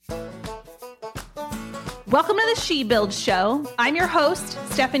Welcome to the She Builds Show. I'm your host,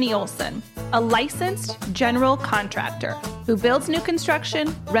 Stephanie Olson, a licensed general contractor who builds new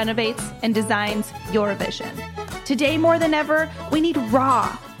construction, renovates, and designs your vision. Today, more than ever, we need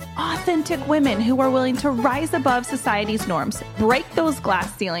raw, authentic women who are willing to rise above society's norms, break those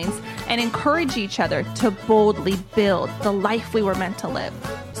glass ceilings, and encourage each other to boldly build the life we were meant to live.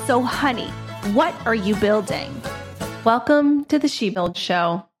 So, honey, what are you building? Welcome to the She Builds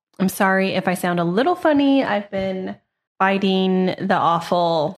Show. I'm sorry if I sound a little funny. I've been fighting the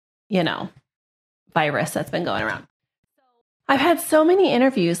awful, virus that's been going around. I've had so many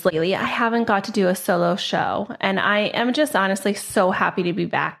interviews lately. I haven't got to do a solo show, and I am just honestly so happy to be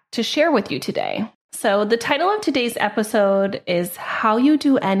back to share with you today. So the title of today's episode is How You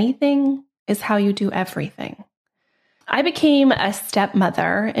Do Anything is How You Do Everything. I became a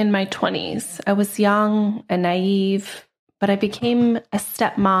stepmother in my 20s. I was young and naive, but I became a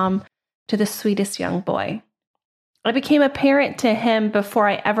stepmom to the sweetest young boy. I became a parent to him before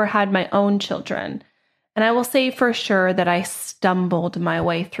I ever had my own children. And I will say for sure that I stumbled my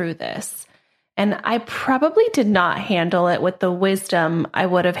way through this. And I probably did not handle it with the wisdom I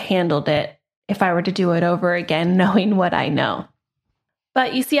would have handled it if I were to do it over again, knowing what I know.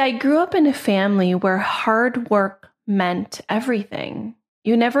 But you see, I grew up in a family where hard work meant everything.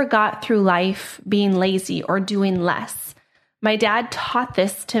 You never got through life being lazy or doing less. My dad taught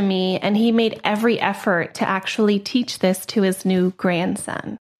this to me, and he made every effort to actually teach this to his new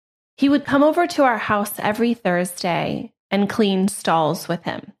grandson. He would come over to our house every Thursday and clean stalls with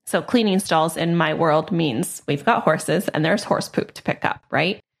him. So cleaning stalls in my world means we've got horses and there's horse poop to pick up,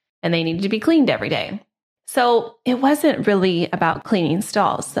 right? And they needed to be cleaned every day. So it wasn't really about cleaning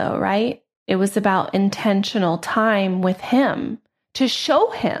stalls though, right? It was about intentional time with him to show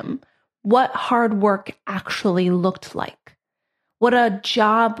him what hard work actually looked like. What a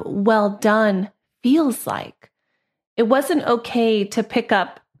job well done feels like. It wasn't okay to pick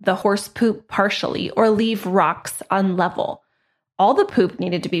up the horse poop partially or leave rocks unlevel. All the poop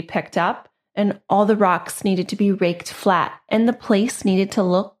needed to be picked up and all the rocks needed to be raked flat, and the place needed to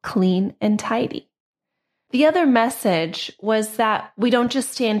look clean and tidy. The other message was that we don't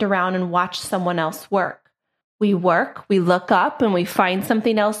just stand around and watch someone else work. We work, we look up, and we find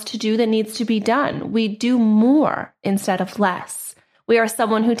something else to do that needs to be done. We do more instead of less. We are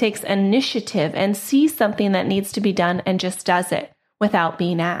someone who takes initiative and sees something that needs to be done and just does it without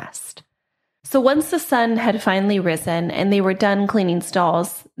being asked. So once the sun had finally risen and they were done cleaning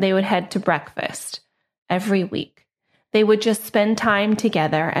stalls, they would head to breakfast every week. They would just spend time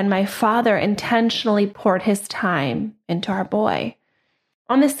together, and my father intentionally poured his time into our boy.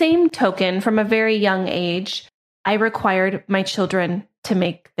 On the same token, from a very young age, I required my children to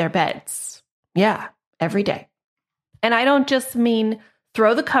make their beds. Yeah, every day. And I don't just mean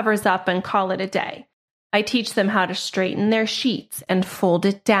throw the covers up and call it a day. I teach them how to straighten their sheets and fold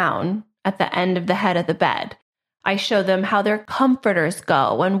it down at the end of the head of the bed. I show them how their comforters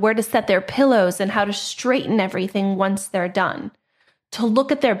go and where to set their pillows and how to straighten everything once they're done. To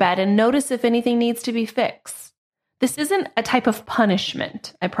look at their bed and notice if anything needs to be fixed. This isn't a type of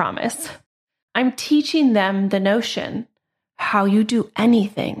punishment, I promise. I'm teaching them the notion, how you do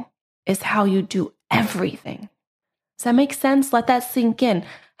anything is how you do everything. Does that make sense? Let that sink in.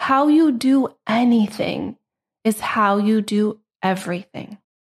 How you do anything is how you do everything.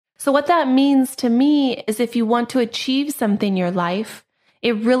 So what that means to me is if you want to achieve something in your life,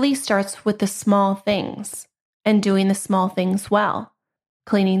 it really starts with the small things and doing the small things well.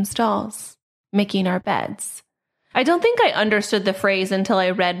 Cleaning stalls, making our beds. I don't think I understood the phrase until I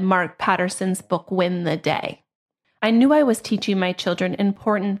read Mark Patterson's book, Win the Day. I knew I was teaching my children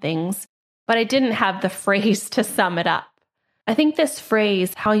important things, but I didn't have the phrase to sum it up. I think this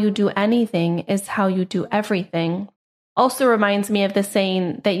phrase, how you do anything is how you do everything, also reminds me of the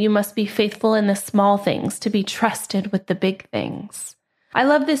saying that you must be faithful in the small things to be trusted with the big things. I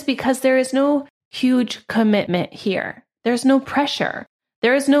love this because there is no huge commitment here. There's no pressure.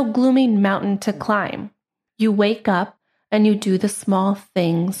 There is no gloomy mountain to climb. You wake up and you do the small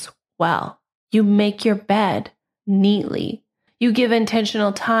things well. You make your bed neatly. You give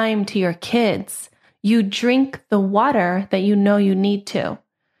intentional time to your kids. You drink the water that you know you need to.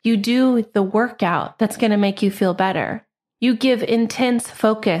 You do the workout that's going to make you feel better. You give intense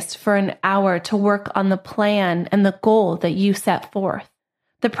focus for an hour to work on the plan and the goal that you set forth.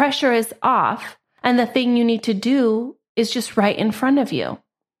 The pressure is off, and the thing you need to do is just right in front of you.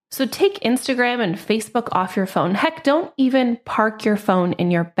 So take Instagram and Facebook off your phone. Heck, don't even park your phone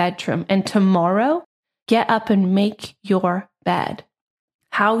in your bedroom. And tomorrow, get up and make your bed.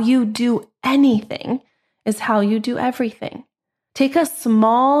 How you do anything is how you do everything. Take a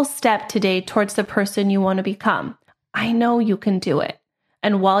small step today towards the person you want to become. I know you can do it.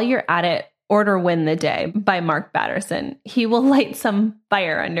 And while you're at it, order Win the Day by Mark Batterson. He will light some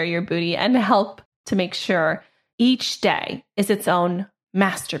fire under your booty and help to make sure each day is its own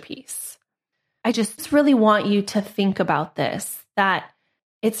masterpiece. I just really want you to think about this, that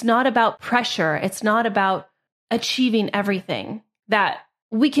it's not about pressure. It's not about achieving everything, that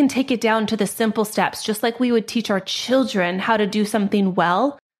we can take it down to the simple steps, just like we would teach our children how to do something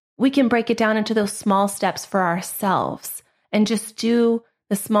well. We can break it down into those small steps for ourselves and just do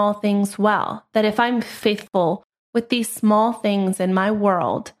the small things well. That if I'm faithful with these small things in my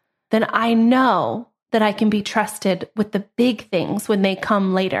world, then I know that I can be trusted with the big things when they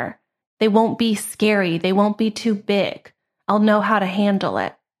come later. They won't be scary. They won't be too big. I'll know how to handle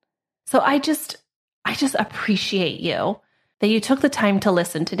it. So I just appreciate you that you took the time to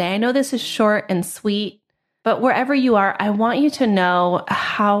listen today. I know this is short and sweet, but wherever you are, I want you to know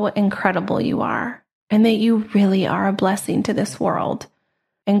how incredible you are and that you really are a blessing to this world.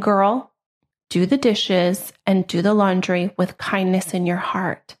 And girl, do the dishes and do the laundry with kindness in your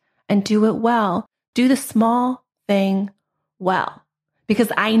heart and do it well. Do the small thing well,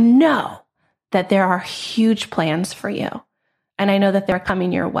 because I know that there are huge plans for you and I know that they're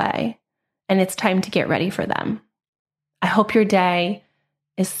coming your way and it's time to get ready for them. I hope your day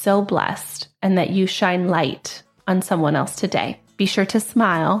is so blessed and that you shine light on someone else today. Be sure to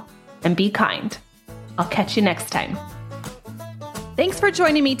smile and be kind. I'll catch you next time. Thanks for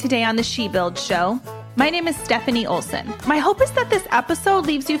joining me today on the She Builds Show. My name is Stephanie Olson. My hope is that this episode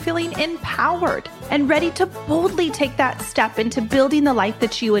leaves you feeling empowered and ready to boldly take that step into building the life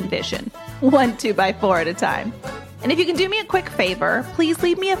that you envision, 1 2x4 at a time. And if you can do me a quick favor, please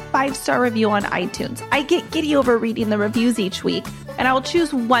leave me a 5-star review on iTunes. I get giddy over reading the reviews each week, and I will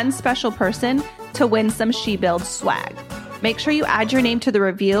choose one special person to win some She Builds swag. Make sure you add your name to the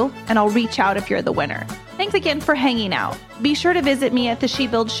review, and I'll reach out if you're the winner. Thanks again for hanging out. Be sure to visit me at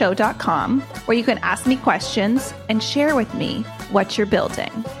theshebuildshow.com, where you can ask me questions and share with me what you're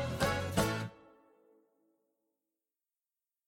building.